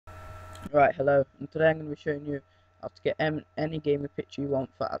Right, hello, and today I'm going to be showing you how to get any gamer picture you want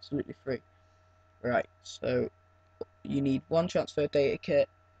for absolutely free. Right, so you need one transfer data kit,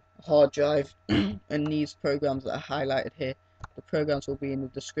 a hard drive, and these programs that are highlighted here. The programs will be in the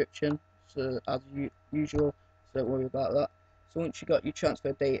description, so as usual, so don't worry about that. So once you got your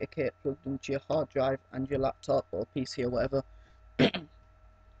transfer data kit plugged into your hard drive and your laptop or PC or whatever,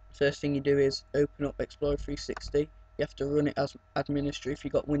 first thing you do is open up Explorer 360. You have to run it as administrator if you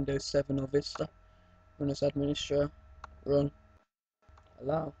got Windows 7 or Vista. Run as administrator, run,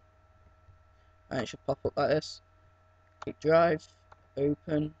 allow, and it should pop up like this. Click drive,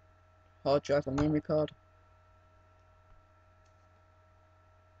 open, hard drive or memory card,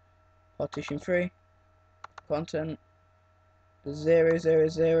 partition 3, content, the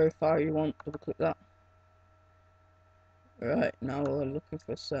 000 file you want, double click that. Right, now we're looking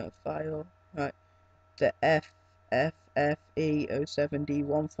for a certain file. Right, the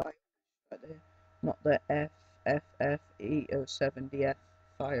FFFE07D1 file, right there, not the FFFE07DF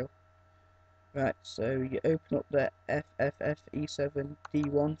file. Right, so you open up the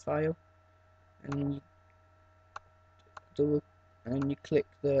FFFE7D1 file and you click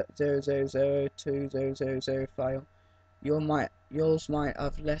the 0002000 file. Yours might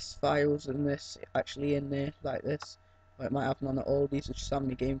have less files than this actually in there, like this, or it might have none at all. These are just how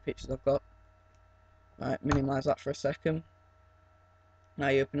many game pictures I've got. Right, minimize that for a second. Now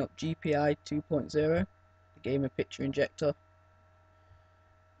you open up GPI 2.0, the gamer picture injector,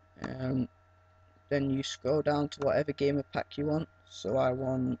 and then you scroll down to whatever gamer pack you want. So I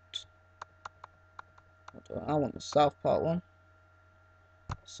want the South Part one.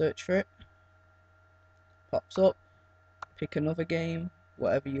 Search for it, pops up, pick another game,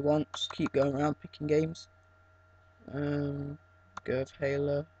 whatever you want, just keep going around picking games. Go with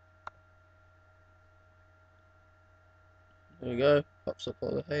Halo, there we go, pops up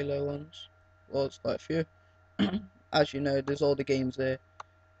all the Halo ones, well it's quite a few. As you know, there's all the games there,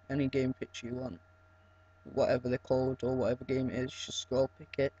 any game picture you want, whatever they're called or whatever game it is, just scroll,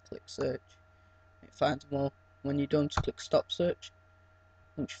 pick it, click search, it finds them all. When you're done, just click stop search.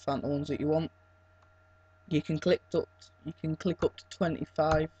 Once you found the ones that you want, you can click up to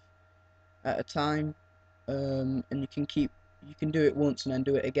 25 at a time, and you can do it once and then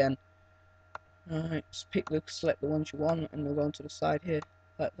do it again. Alright, just select the ones you want and we'll go on to the side here,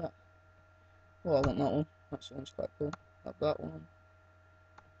 like that. Oh, I want that one, that one's quite cool. Have that one,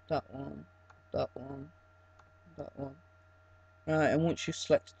 that one, that one, that one. Alright, and once you've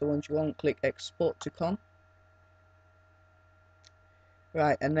selected the ones you want, click export to con.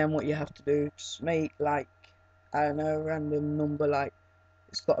 Right, and then what you have to do, just make, like, I don't know, a random number, like,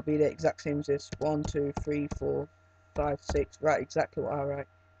 it's got to be the exact same as this. 1, 2, 3, 4, 5, 6. Right, exactly what I write.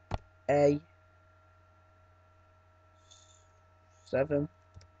 A 7.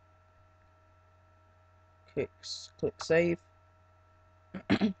 Click save.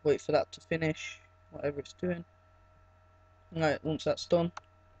 Wait for that to finish, whatever it's doing. Right, once that's done,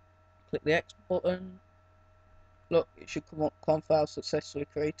 click the X button. Look, it should come up, con file successfully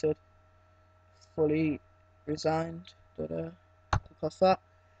created, fully resigned. Click off that.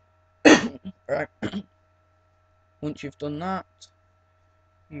 Right. Once you've done that,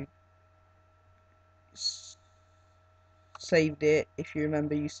 you saved it. If you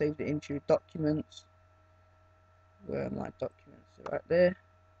remember, you saved it into your documents. Where are my documents? Right there.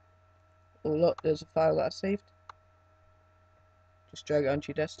 Oh look, there's a file that I saved. Just drag it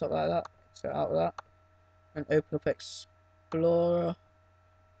onto your desktop like that. Exit out of that, and open up Explorer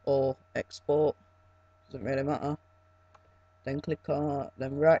or Export. Doesn't really matter. Then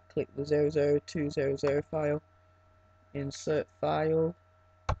right click the 00200 file. Insert file.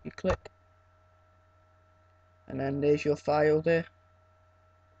 You click, and then there's your file there.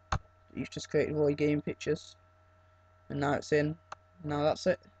 You've just created all your game pictures, and now it's in. Now that's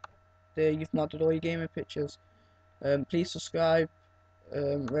it. There, you've modded all your gaming pictures. Please subscribe,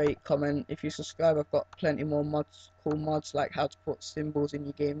 rate, comment. If you subscribe, I've got plenty more cool mods like how to put symbols in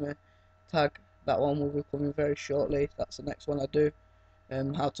your gamer tag. That one will be coming very shortly. That's the next one I do.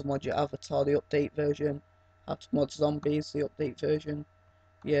 How to mod your avatar, the update version. How to mod zombies, the update version.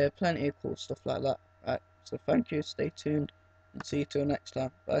 Yeah, plenty of cool stuff like that. Right, so thank you, stay tuned, and see you till next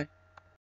time. Bye.